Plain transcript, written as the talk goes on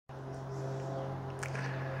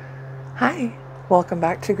Hi, welcome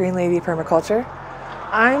back to Green Lady Permaculture.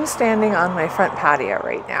 I'm standing on my front patio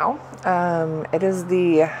right now. It is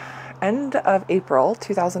the end of April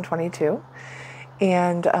 2022,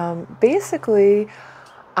 and basically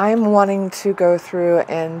I'm wanting to go through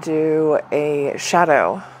and do a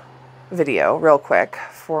shadow video real quick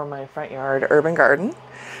for my front yard urban garden,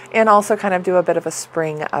 and also kind of do a bit of a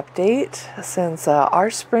spring update since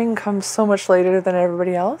our spring comes so much later than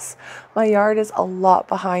everybody else. My yard is a lot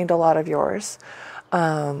behind a lot of yours.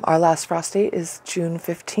 Our last frost date is June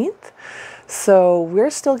 15th, so we're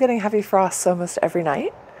still getting heavy frosts almost every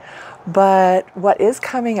night. But what is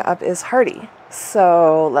coming up is hardy.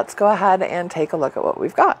 So let's go ahead and take a look at what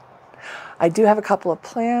we've got. I do have a couple of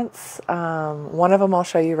plants. One of them I'll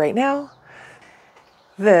show you right now.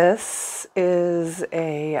 This is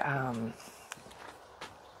a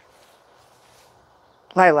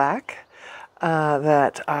lilac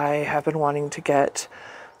that I have been wanting to get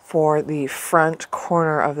for the front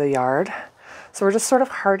corner of the yard. So we're just sort of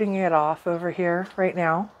hardening it off over here right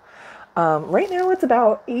now. Right now it's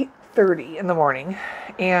about 8:30 in the morning,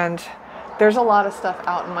 and there's a lot of stuff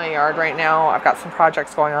out in my yard right now. I've got some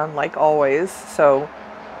projects going on like always. So,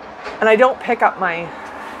 and I don't pick up my,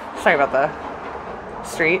 sorry about the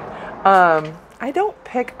street. I don't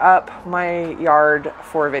pick up my yard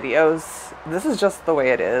for videos. This is just the way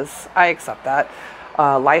it is. I accept that.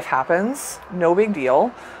 Life happens, no big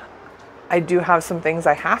deal. I do have some things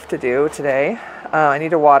I have to do today. I need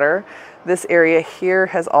to water. This area here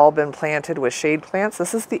has all been planted with shade plants.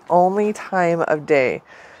 This is the only time of day,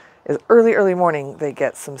 is early morning, they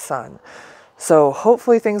get some sun. So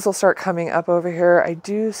hopefully things will start coming up over here. I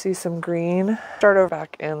do see some green. Start over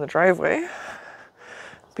back in the driveway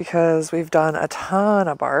because we've done a ton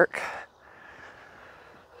of bark.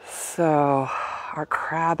 So our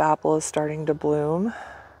crab apple is starting to bloom.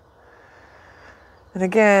 And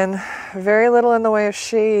again, very little in the way of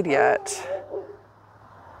shade yet.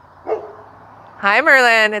 Hi,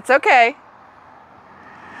 Merlin, it's okay.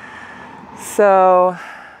 So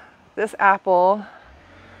this apple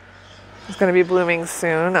is going to be blooming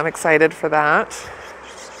soon. I'm excited for that.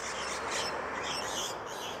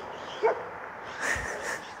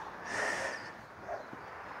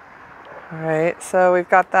 All right, so we've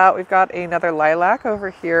got that. We've got another lilac over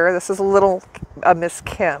here. This is a Miss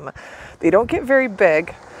Kim. They don't get very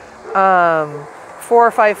big, 4 or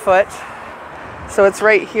 5 foot. So it's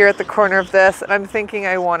right here at the corner of this. And I'm thinking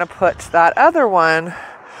I want to put that other one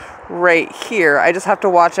right here. I just have to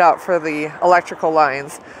watch out for the electrical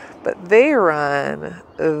lines, but they run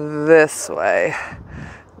this way,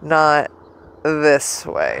 not this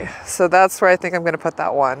way. So that's where I think I'm going to put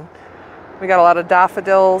that one. We got a lot of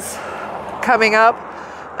daffodils coming up.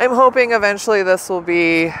 I'm hoping eventually this will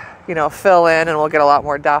be, you know, fill in and we'll get a lot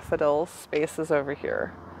more daffodil spaces over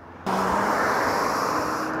here.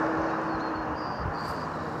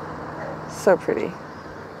 So pretty.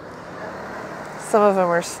 Some of them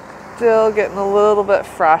are still getting a little bit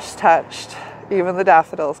frost touched. Even the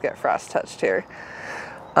daffodils get frost touched here.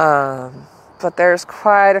 But there's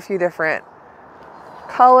quite a few different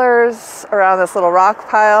colors around this little rock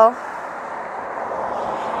pile.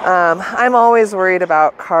 I'm always worried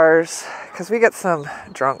about cars because we get some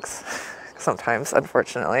drunks sometimes,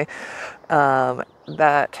 unfortunately,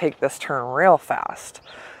 that take this turn real fast.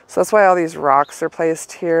 So that's why all these rocks are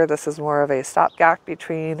placed here. This is more of a stopgap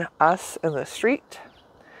between us and the street.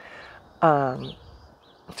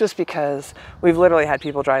 Just because we've literally had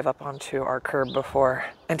people drive up onto our curb before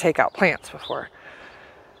and take out plants before.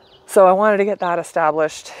 So I wanted to get that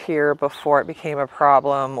established here before it became a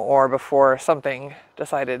problem or before something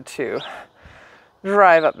decided to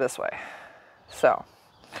drive up this way. So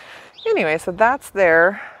anyway, so that's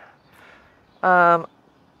there.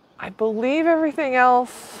 I believe everything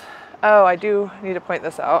else. Oh, I do need to point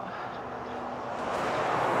this out.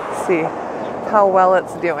 See how well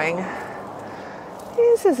it's doing.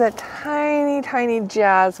 This is a tiny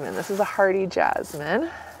jasmine. This is a hardy jasmine.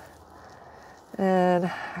 And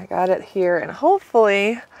I got it here, and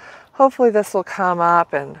hopefully this will come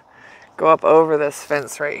up and go up over this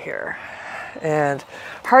fence right here. And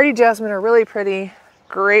hardy jasmine are really pretty,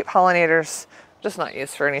 great pollinators, just not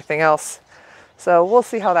used for anything else. So we'll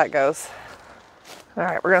see how that goes. All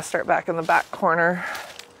right, we're gonna start back in the back corner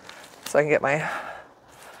so I can get my,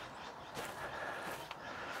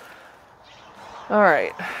 all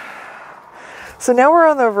right. So now we're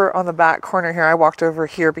over on the back corner here. I walked over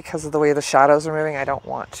here because of the way the shadows are moving. I don't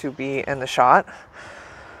want to be in the shot.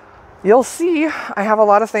 You'll see I have a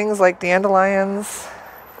lot of things like dandelions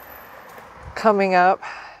coming up,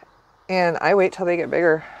 and I wait till they get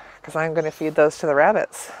bigger because I'm going to feed those to the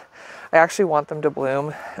rabbits. I actually want them to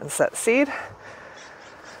bloom and set seed.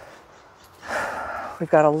 We've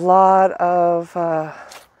got a lot of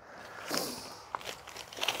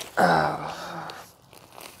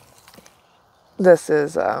this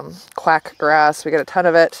is quack grass. We get a ton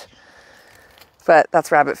of it, but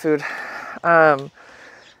that's rabbit food.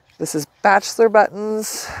 This is bachelor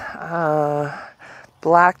buttons,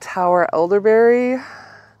 black tower elderberry.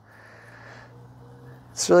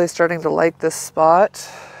 It's really starting to like this spot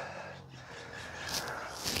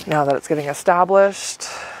now that it's getting established.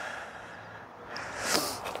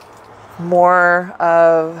 More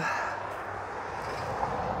of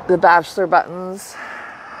the bachelor buttons.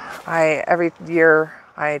 Every year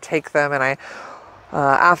I take them and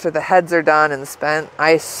after the heads are done and spent,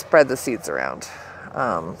 I spread the seeds around.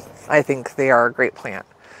 I think they are a great plant.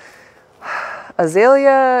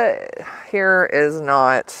 Azalea here is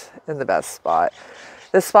not in the best spot.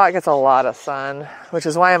 This spot gets a lot of sun, which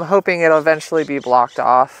is why I'm hoping it'll eventually be blocked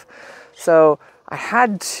off. So I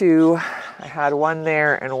had two. I had one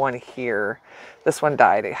there and one here. This one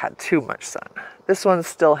died. It had too much sun. This one's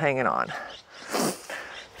still hanging on.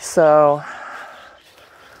 So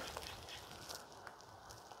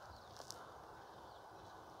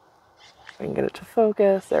I can get it to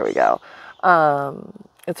focus. There we go.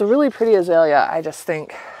 It's a really pretty azalea. I just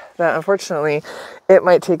think that unfortunately it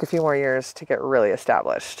might take a few more years to get really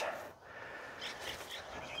established.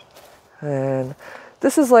 And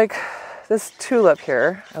this is like this tulip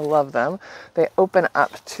here. I love them. They open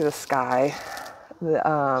up to the sky.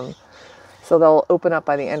 So they'll open up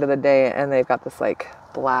by the end of the day and they've got this like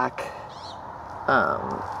black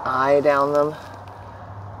eye down them.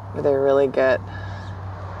 They really get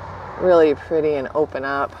really pretty and open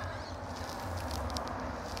up.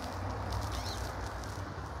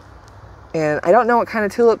 And I don't know what kind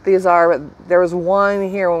of tulip these are, but there was one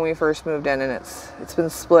here when we first moved in and it's been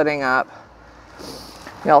splitting up.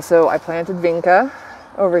 I planted vinca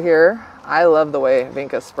over here. I love the way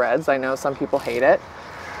vinca spreads. I know some people hate it,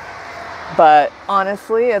 but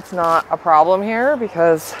honestly, it's not a problem here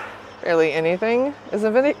because barely anything is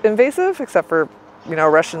invasive except for,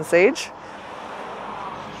 Russian sage.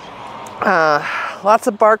 Lots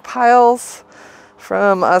of bark piles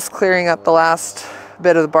from us clearing up the last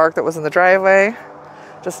bit of the bark that was in the driveway.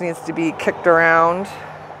 Just needs to be kicked around.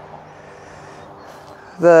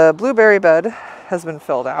 The blueberry bed has been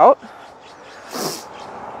filled out.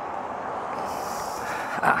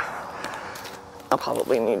 I'll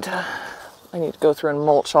probably I need to go through and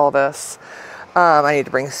mulch all this. I need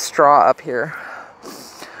to bring straw up here.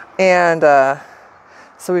 And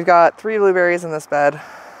so we've got 3 blueberries in this bed.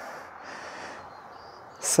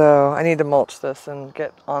 So I need to mulch this and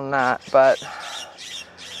get on that, but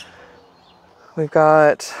we've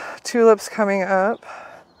got tulips coming up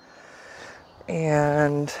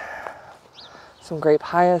and some grape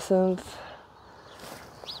hyacinth.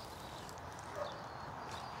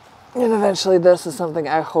 And eventually this is something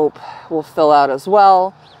I hope will fill out as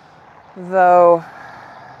well, though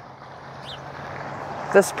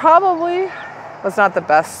this probably was not the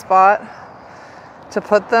best spot to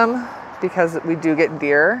put them because we do get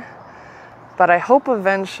deer, but I hope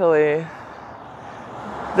eventually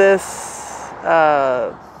this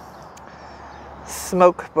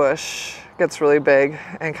smoke bush gets really big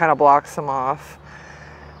and kind of blocks them off.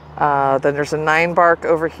 Then there's a 9 bark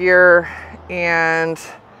over here, and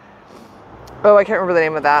I can't remember the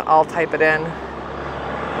name of that. I'll type it in.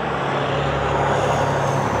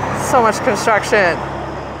 So much construction.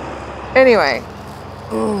 Anyway.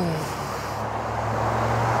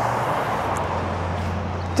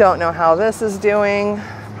 Don't know how this is doing.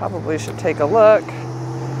 Probably should take a look.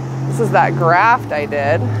 This is that graft I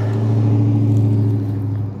did.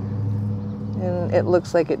 And it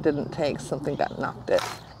looks like it didn't take. Something got knocked it.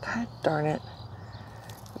 God darn it.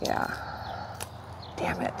 Yeah.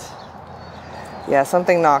 Damn it. Yeah,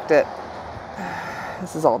 something knocked it.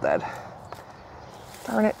 This is all dead.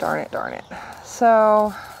 Darn it, darn it, darn it.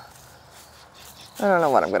 So, I don't know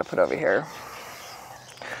what I'm going to put over here.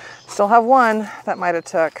 Still have one that might have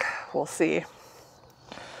took. We'll see.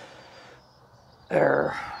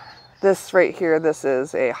 This right here, this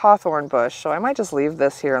is a hawthorn bush, so I might just leave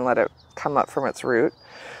this here and let it come up from its root.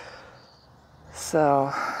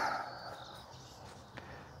 So,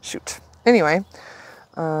 shoot. Anyway,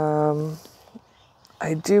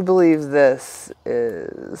 I do believe this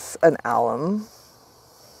is an alum.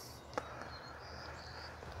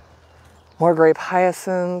 More grape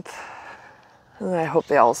hyacinth. And I hope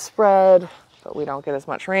they all spread, but we don't get as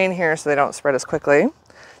much rain here, so they don't spread as quickly.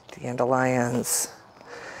 Dandelions.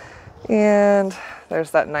 And there's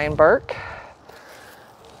that 9 bark.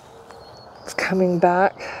 It's coming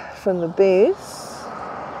back from the base.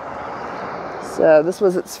 So this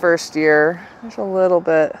was its first year. There's a little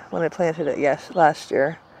bit when I planted it last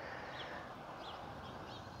year.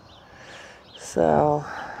 So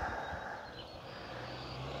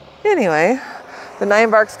anyway, the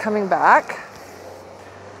 9-bark's coming back.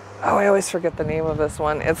 Oh, I always forget the name of this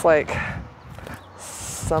one. It's like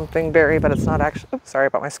something berry, but it's not actually. Oops, sorry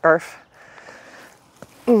about my scarf.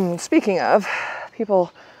 Speaking of,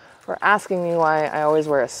 people were asking me why I always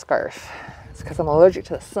wear a scarf. It's because I'm allergic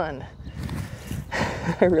to the sun.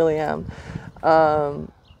 I really am.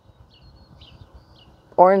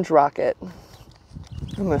 Orange rocket.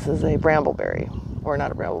 And this is a brambleberry, or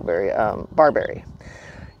not a brambleberry, barberry.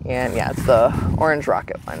 And yeah, it's the orange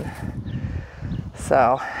rocket one.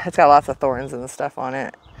 So it's got lots of thorns and stuff on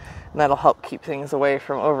it. And that'll help keep things away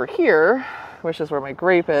from over here, which is where my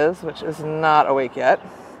grape is, which is not awake yet.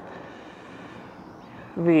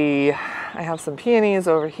 I have some peonies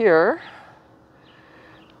over here.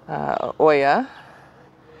 Oya.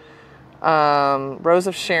 Rose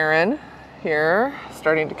of Sharon here,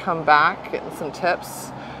 starting to come back, getting some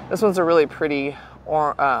tips. This one's a really pretty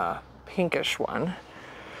pinkish one.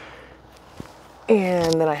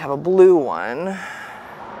 And then I have a blue one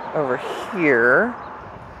over here.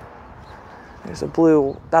 There's a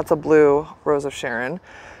blue, that's a blue Rose of Sharon.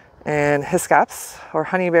 And hiscaps, or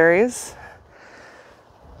honeyberries.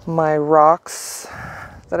 My rocks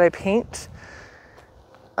that I paint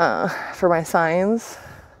for my signs.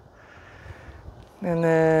 And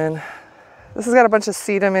then this has got a bunch of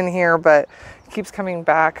sedum in here, but it keeps coming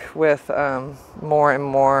back with more and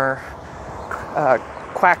more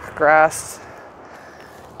quack grass.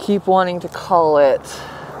 Keep wanting to call it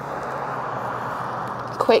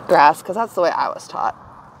quake grass, because that's the way I was taught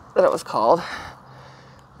that it was called.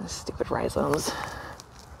 Those stupid rhizomes.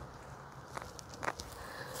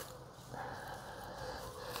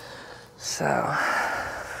 So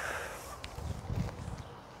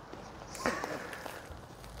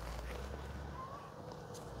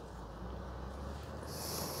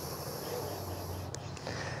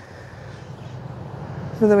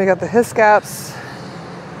and then we got the hiscaps.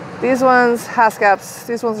 These ones, hascaps,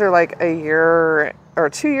 these ones are like a year or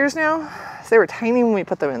 2 years now. So they were tiny when we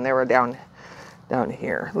put them in. They were down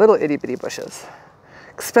here. Little itty bitty bushes.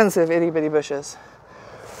 Expensive itty bitty bushes.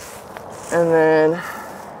 And then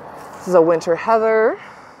this is a winter heather,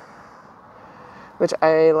 which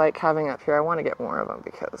I like having up here. I want to get more of them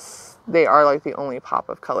because they are like the only pop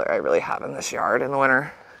of color I really have in this yard in the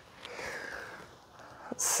winter.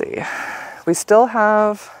 Let's see. We still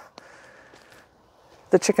have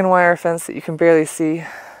the chicken wire fence that you can barely see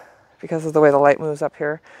because of the way the light moves up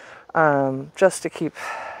here, just to keep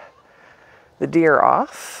the deer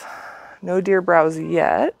off. No deer browse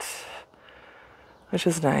yet, which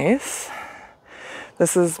is nice.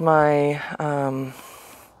 This is my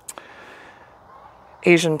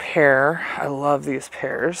Asian pear. I love these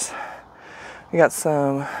pears. We got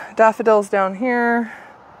some daffodils down here.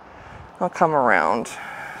 I'll come around.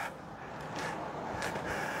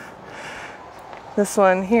 This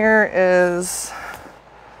one here is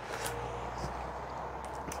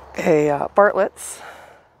a Bartlett's.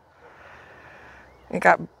 It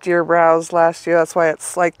got deer browse last year. That's why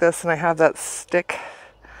it's like this, and I have that stick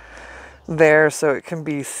there so it can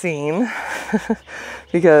be seen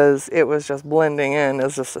because it was just blending in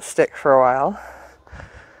as just a stick for a while.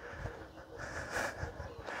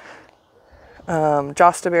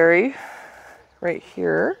 Jostaberry right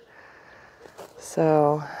here.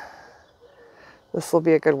 So this will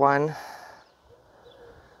be a good one.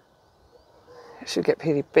 It should get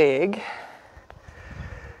pretty big.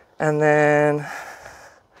 And then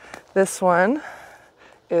this one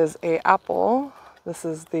is a apple. This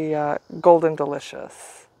is the Golden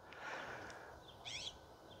Delicious.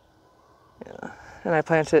 Yeah. And I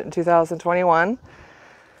planted it in 2021.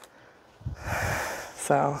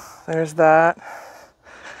 So there's that.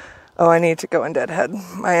 Oh, I need to go and deadhead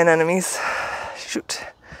my anemones. Shoot.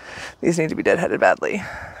 These need to be deadheaded badly.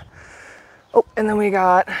 Oh, and then we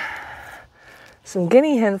got some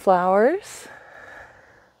guinea hen flowers.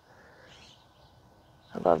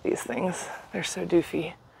 I love these things. They're so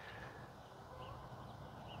doofy.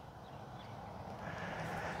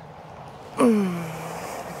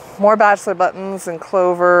 More bachelor buttons and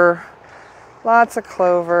clover. Lots of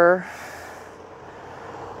clover.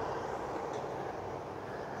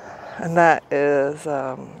 And that is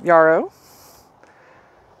yarrow.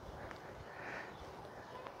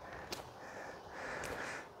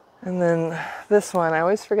 And then this one, I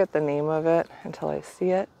always forget the name of it until I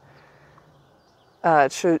see it.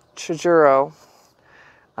 Chujuro.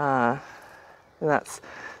 And that's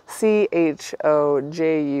Chojuro.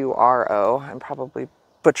 I'm probably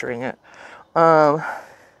butchering it.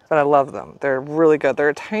 But I love them. They're really good. They're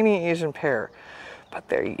a tiny Asian pear, but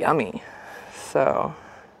they're yummy. So,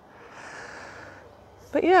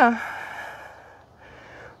 but yeah,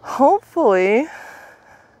 hopefully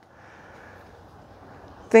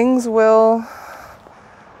things will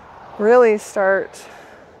really start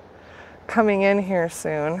coming in here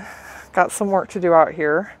soon. Got some work to do out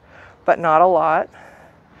here, but not a lot.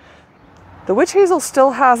 The witch hazel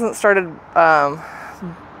still hasn't started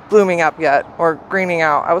blooming up yet or greening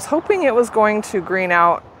out. I was hoping it was going to green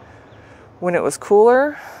out when it was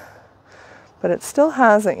cooler, but it still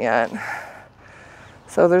hasn't yet.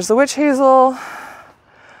 So there's the witch hazel.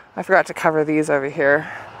 I forgot to cover these over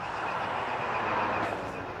here.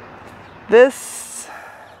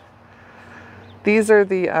 These are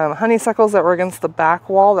the honeysuckles that were against the back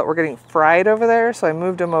wall that were getting fried over there, so I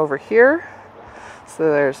moved them over here.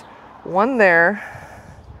 So there's one there,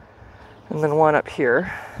 and then one up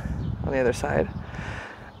here on the other side.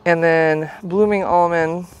 And then blooming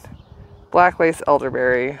almond, black lace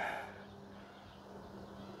elderberry,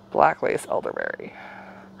 black lace elderberry.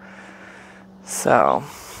 So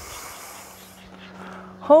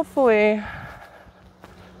hopefully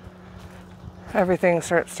everything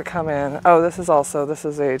starts to come in. Oh, this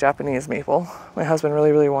is a Japanese maple. My husband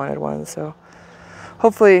really, really wanted one, so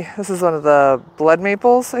hopefully this is one of the blood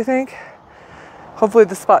maples, I think. Hopefully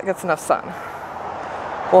the spot gets enough sun.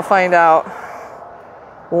 We'll find out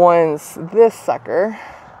once this sucker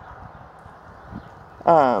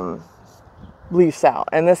leaves out.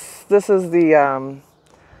 And this is the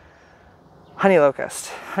honey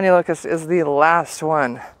locust. Honey locust is the last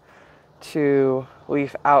one to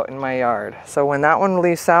leaf out in my yard. So when that one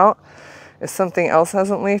leaves out, if something else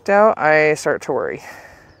hasn't leafed out, I start to worry.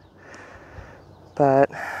 But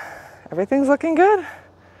everything's looking good.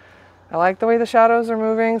 I like the way the shadows are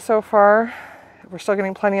moving so far. We're still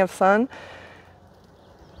getting plenty of sun.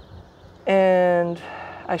 And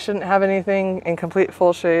I shouldn't have anything in complete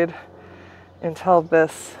full shade until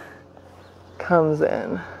this comes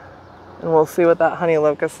in. And we'll see what that honey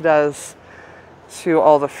locust does to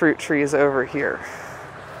all the fruit trees over here.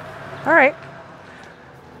 All right.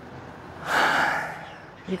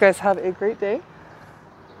 You guys have a great day.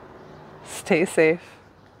 Stay safe.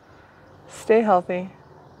 Stay healthy.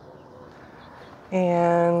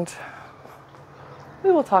 And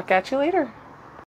we will talk at you later.